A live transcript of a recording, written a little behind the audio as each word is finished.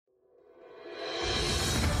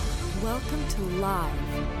Welcome to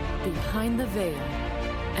Live, Behind the Veil,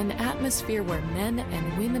 an atmosphere where men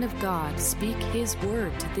and women of God speak His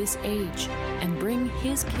word to this age and bring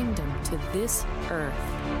His kingdom to this earth.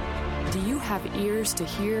 Do you have ears to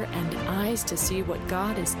hear and eyes to see what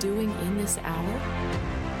God is doing in this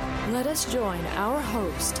hour? Let us join our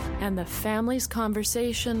host and the family's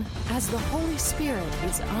conversation as the Holy Spirit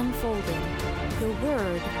is unfolding the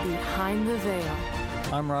Word behind the veil.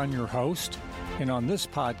 I'm Ron, your host, and on this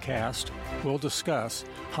podcast, we'll discuss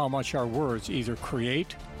how much our words either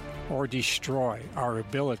create or destroy our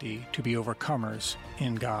ability to be overcomers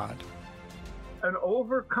in God. An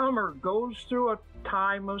overcomer goes through a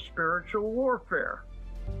time of spiritual warfare.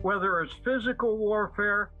 Whether it's physical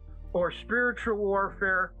warfare or spiritual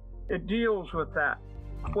warfare, it deals with that.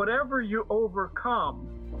 Whatever you overcome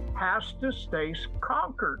has to stay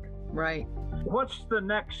conquered. Right. What's the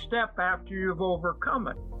next step after you've overcome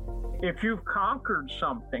it? If you've conquered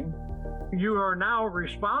something, you are now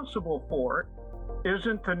responsible for it.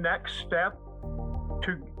 Isn't the next step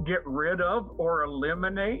to get rid of or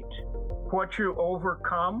eliminate what you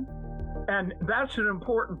overcome? And that's an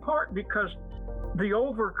important part because the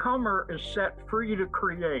overcomer is set free to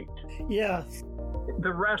create. Yes.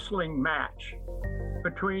 The wrestling match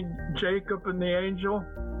between Jacob and the angel.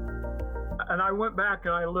 And I went back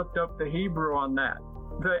and I looked up the Hebrew on that.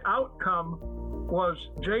 The outcome was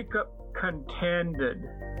Jacob contended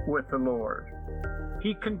with the Lord.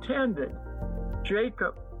 He contended.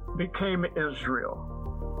 Jacob became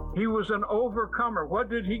Israel. He was an overcomer. What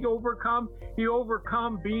did he overcome? He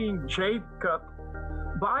overcome being Jacob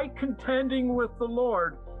by contending with the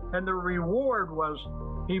Lord, and the reward was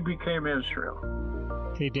he became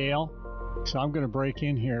Israel. Hey, Dale, so I'm going to break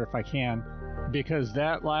in here if I can, because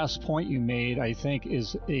that last point you made, I think,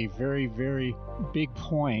 is a very, very big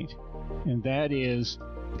point, and that is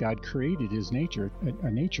God created his nature, a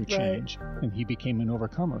nature change, and he became an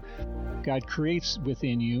overcomer. God creates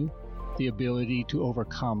within you the ability to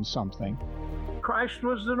overcome something. Christ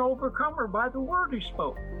was an overcomer by the word he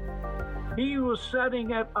spoke. He was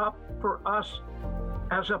setting it up for us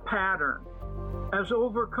as a pattern. As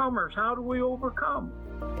overcomers, how do we overcome?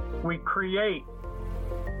 We create.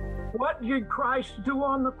 What did Christ do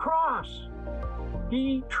on the cross?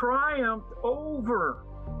 He triumphed over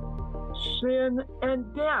sin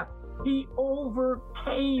and death. He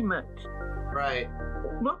overcame it. Right.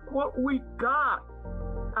 Look what we got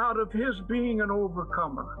out of his being an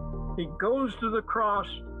overcomer. He goes to the cross,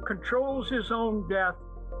 controls his own death.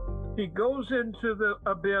 He goes into the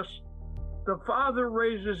abyss. The Father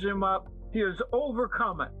raises him up. He has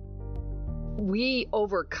overcome it. We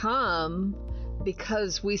overcome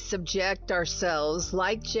because we subject ourselves,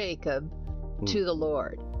 like Jacob, to the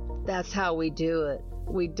Lord. That's how we do it.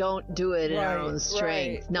 We don't do it in our own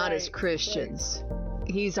strength, not as Christians.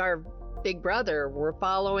 He's our big brother. We're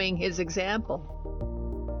following his example.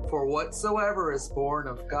 For whatsoever is born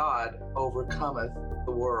of God overcometh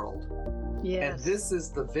the world. Yes. And this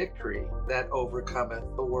is the victory that overcometh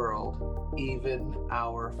the world, even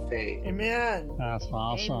our faith. Amen. That's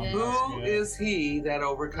awesome. Amen. Who is he that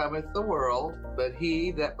overcometh the world, but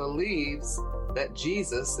he that believes that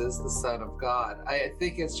Jesus is the Son of God? I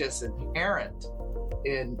think it's just inherent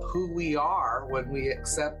in who we are when we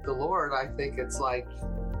accept the Lord. I think it's like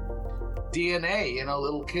DNA,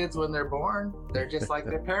 little kids when they're born, they're just like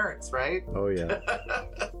their parents, right? Oh, yeah.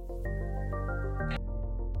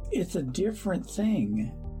 It's a different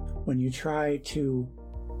thing when you try to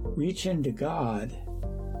reach into God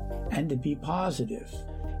and to be positive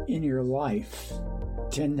in your life.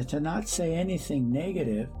 To not say anything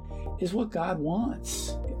negative is what God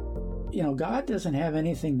wants. God doesn't have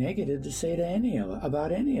anything negative to say to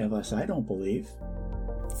about any of us, I don't believe.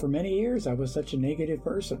 For many years, I was such a negative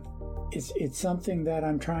person. It's something that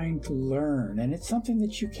I'm trying to learn, and it's something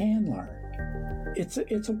that you can learn. It's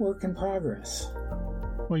a work in progress.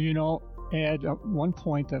 Well, Ed, one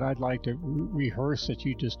point that I'd like to rehearse that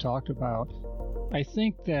you just talked about, I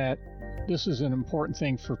think that this is an important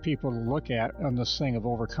thing for people to look at on this thing of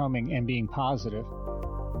overcoming and being positive.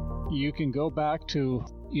 You can go back to,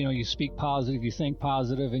 you speak positive, you think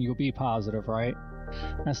positive, and you'll be positive, right?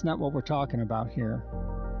 That's not what we're talking about here.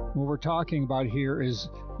 What we're talking about here is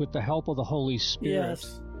with the help of the Holy Spirit,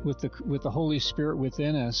 yes. with the Holy Spirit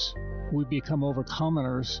within us, we become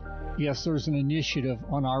overcomers. Yes, there's an initiative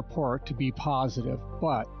on our part to be positive,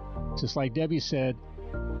 but just like Debbie said,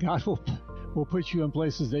 God will put you in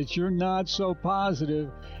places that you're not so positive,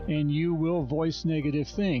 and you will voice negative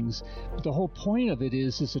things. But the whole point of it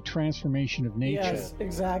is it's a transformation of nature. Yes,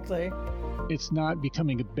 exactly. It's not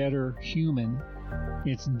becoming a better human.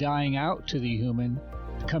 It's dying out to the human,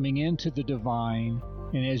 coming into the divine,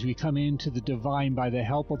 And as we come into the divine by the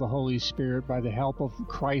help of the Holy Spirit, by the help of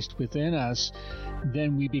Christ within us,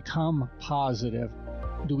 then we become positive.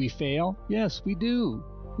 Do we fail? Yes, we do.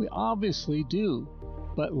 We obviously do,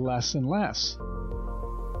 but less and less.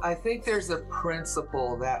 I think there's a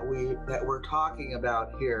principle that we're talking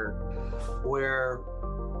about here, where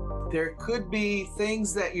there could be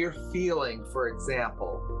things that you're feeling, for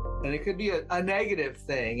example, and it could be a negative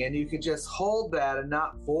thing, and you could just hold that and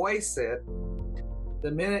not voice it. The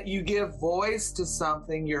minute you give voice to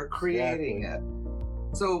something, you're creating it.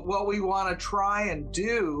 So what we want to try and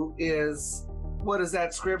do is, what is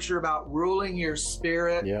that scripture about ruling your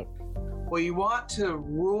spirit? Yep. Well, you want to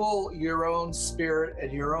rule your own spirit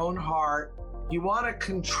and your own heart. You want to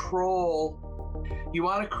control, you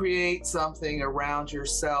want to create something around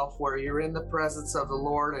yourself where you're in the presence of the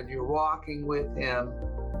Lord and you're walking with Him.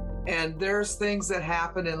 And there's things that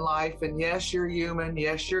happen in life, and yes, you're human.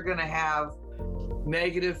 Yes, you're going to have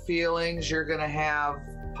negative feelings. You're going to have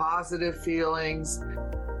positive feelings.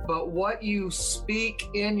 But what you speak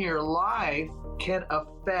in your life can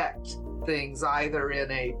affect things either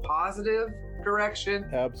in a positive direction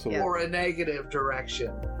Absolutely. or a negative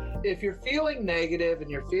direction. If you're feeling negative and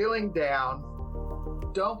you're feeling down,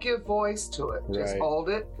 don't give voice to it. Just hold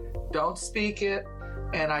it. Don't speak it.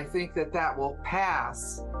 And I think that will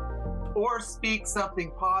pass. Or speak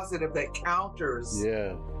something positive that counters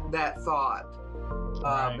that thought.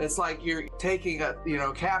 It's like you're taking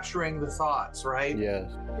capturing the thoughts, right?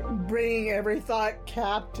 Yes. Bringing every thought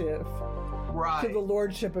captive to the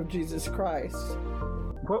Lordship of Jesus Christ.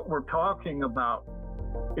 What we're talking about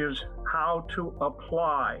is how to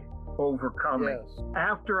apply overcoming. Yes.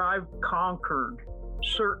 After I've conquered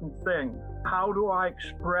certain things, how do I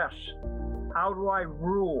express? How do I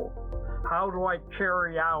rule? How do I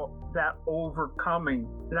carry out that overcoming?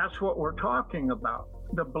 That's what we're talking about.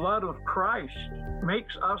 The blood of Christ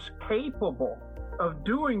makes us capable of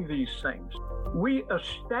doing these things. We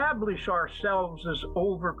establish ourselves as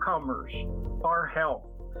overcomers. Our health,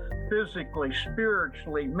 physically,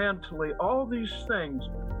 spiritually, mentally, all these things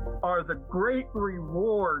are the great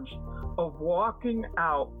rewards of walking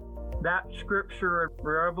out that scripture in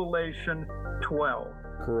Revelation 12.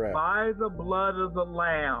 Correct. By the blood of the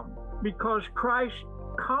Lamb, because Christ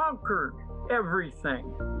conquered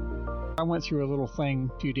everything. I went through a little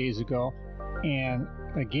thing a few days ago, and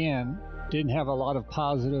again, didn't have a lot of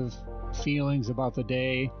positive feelings about the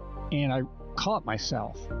day, and I caught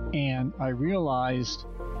myself, and I realized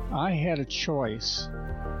I had a choice,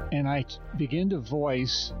 and I began to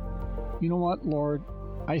voice, you know what, Lord,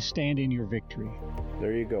 I stand in your victory.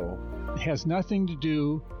 There you go. It has nothing to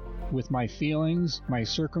do with my feelings, my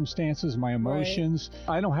circumstances, my emotions.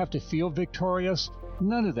 Right. I don't have to feel victorious.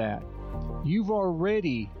 None of that. You've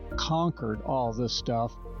already conquered all this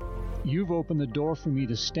stuff. You've opened the door for me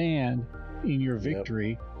to stand in your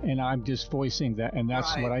victory, and I'm just voicing that, and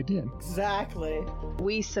that's what I did. Exactly.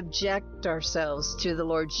 We subject ourselves to the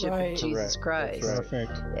Lordship of Jesus Christ.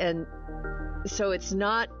 Perfect. And so it's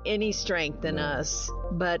not any strength in us,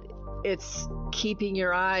 but it's keeping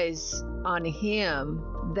your eyes on Him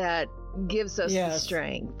that gives us the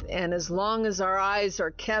strength. And as long as our eyes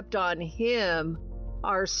are kept on Him,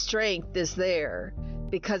 our strength is there,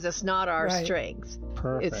 because it's not our strength.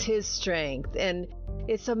 Perfect. It's His strength. And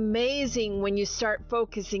it's amazing when you start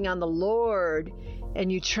focusing on the Lord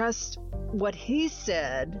and you trust what He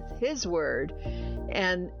said, His word,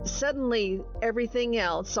 and suddenly everything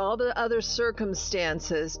else, all the other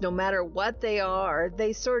circumstances, no matter what they are,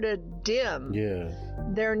 they sort of dim. Yeah.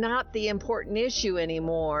 They're not the important issue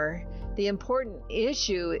anymore. The important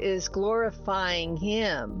issue is glorifying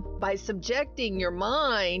Him by subjecting your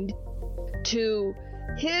mind to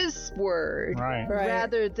His word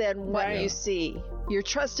rather than what you see. You're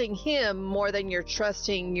trusting Him more than you're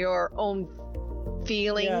trusting your own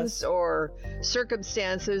feelings or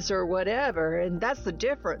circumstances or whatever, and that's the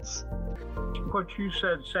difference. What you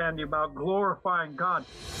said, Sandy, about glorifying God.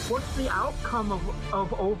 What's the outcome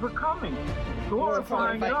of overcoming?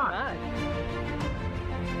 Glorifying God.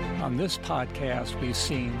 On this podcast, we've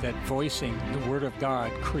seen that voicing the Word of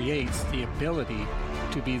God creates the ability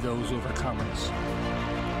to be those overcomers.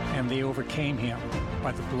 And they overcame Him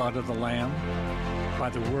by the blood of the Lamb, by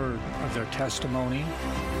the word of their testimony,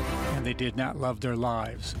 and they did not love their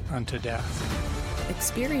lives unto death.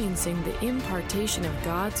 Experiencing the impartation of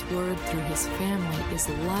God's Word through His family is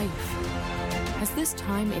life. Has this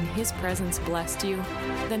time in His presence blessed you?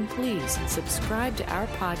 Then please subscribe to our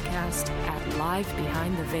podcast at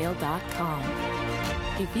livebehindtheveil.com.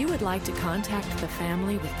 If you would like to contact the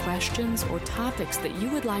family with questions or topics that you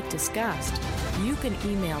would like discussed, you can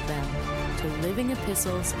email them to Living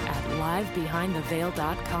Epistles at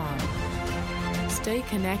livebehindtheveil.com. Stay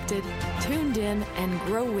connected, tuned in, and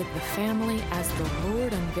grow with the family as the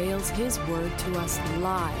Lord unveils His Word to us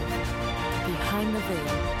live behind the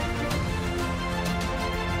veil.